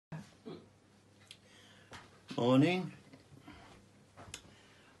Morning.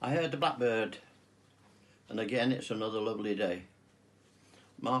 I heard the blackbird, and again it's another lovely day.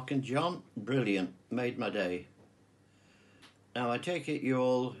 Mark and John, brilliant, made my day. Now I take it you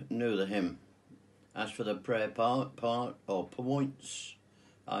all knew the hymn. As for the prayer part or points,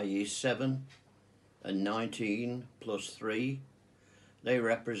 i.e. 7 and 19 plus 3, they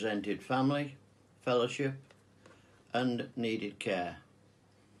represented family, fellowship, and needed care.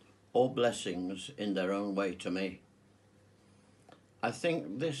 All blessings in their own way to me. I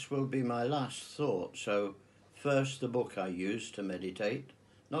think this will be my last thought, so first the book I use to meditate,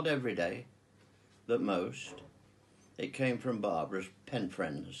 not every day, but most. It came from Barbara's pen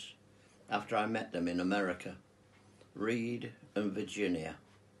friends after I met them in America, Reed and Virginia,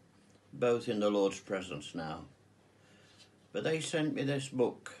 both in the Lord's presence now. But they sent me this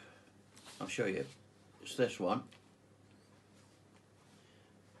book. I'll show you. It's this one.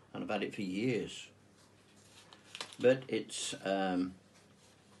 And I've had it for years. But it's the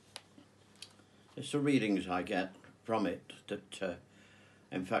readings I get from it that,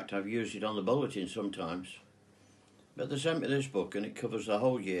 in fact, I've used it on the bulletin sometimes. But they sent me this book and it covers the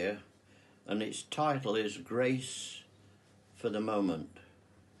whole year, and its title is Grace for the Moment.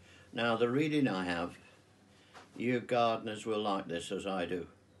 Now, the reading I have, you gardeners will like this as I do.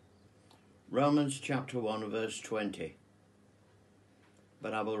 Romans chapter 1 verse 20.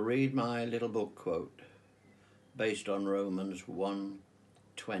 But I will read my little book quote based on Romans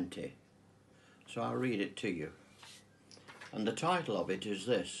 1:20. So I'll read it to you. And the title of it is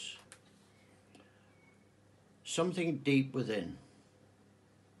this: Something deep within.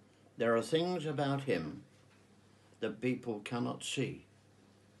 There are things about him that people cannot see.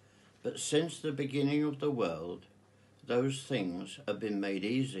 But since the beginning of the world, those things have been made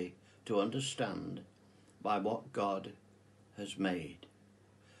easy to understand by what God has made.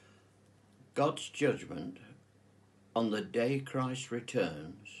 God's judgment on the day Christ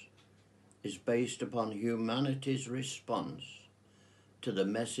returns is based upon humanity's response to the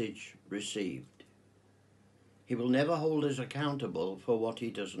message received. He will never hold us accountable for what he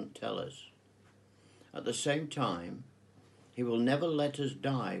doesn't tell us. At the same time, he will never let us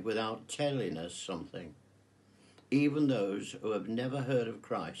die without telling us something. Even those who have never heard of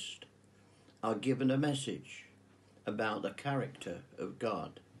Christ are given a message about the character of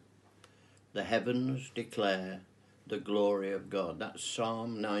God. The heavens declare the glory of God. That's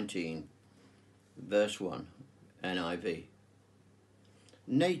Psalm 19, verse 1, NIV.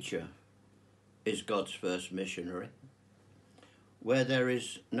 Nature is God's first missionary. Where there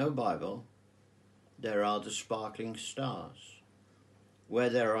is no Bible, there are the sparkling stars. Where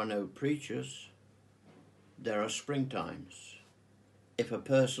there are no preachers, there are springtimes. If a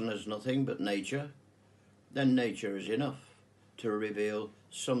person has nothing but nature, then nature is enough to reveal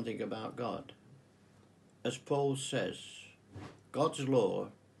something about God. As Paul says, God's law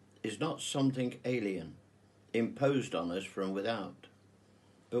is not something alien, imposed on us from without,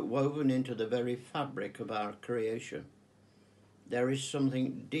 but woven into the very fabric of our creation. There is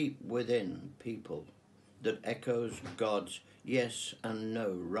something deep within people that echoes God's yes and no,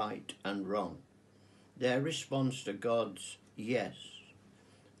 right and wrong. Their response to God's yes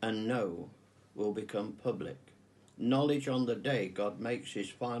and no will become public. Knowledge on the day God makes his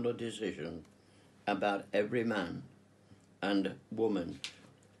final decision about every man and woman.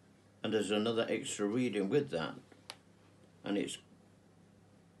 And there's another extra reading with that, and it's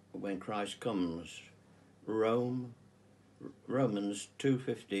when Christ comes. Romans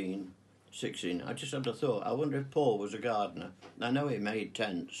 2:15, 16. I just had a thought. I wonder if Paul was a gardener. I know he made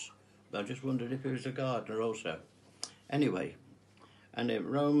tents, but I just wondered if he was a gardener also. Anyway, and in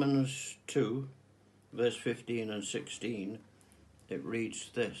Romans 2, verse 15 and 16, it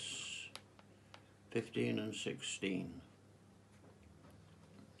reads this, 15 and 16.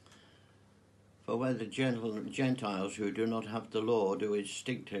 For where the Gentiles who do not have the law do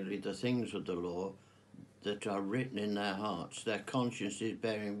instinctively the things of the law that are written in their hearts, their conscience is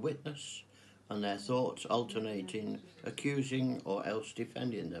bearing witness, and their thoughts alternating, accusing or else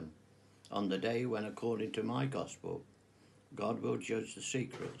defending them, on the day when, according to my gospel, God will judge the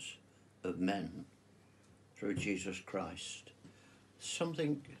secrets of men through Jesus Christ.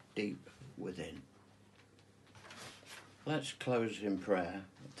 Something deep within. Let's close in prayer.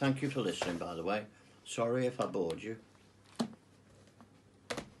 Thank you for listening, by the way. Sorry if I bored you.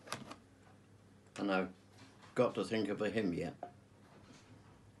 And I've got to think of a hymn yet.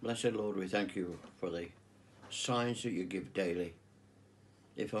 Blessed Lord, we thank you for the signs that you give daily.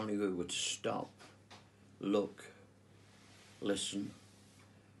 If only we would stop, look, listen,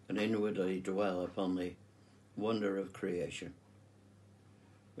 and inwardly dwell upon the wonder of creation.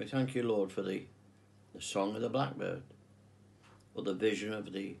 We thank you, Lord, for the the song of the blackbird, or the vision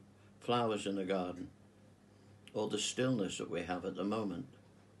of the flowers in the garden, or the stillness that we have at the moment.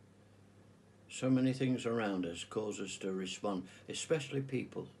 So many things around us cause us to respond, especially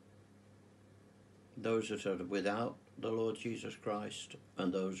people, those that are without the Lord Jesus Christ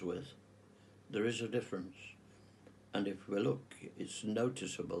and those with. There is a difference, and if we look, it's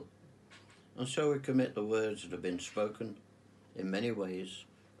noticeable. And so we commit the words that have been spoken in many ways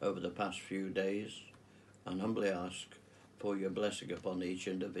over the past few days, and humbly ask for your blessing upon each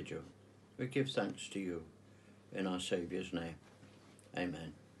individual. We give thanks to you in our Saviour's name.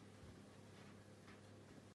 Amen.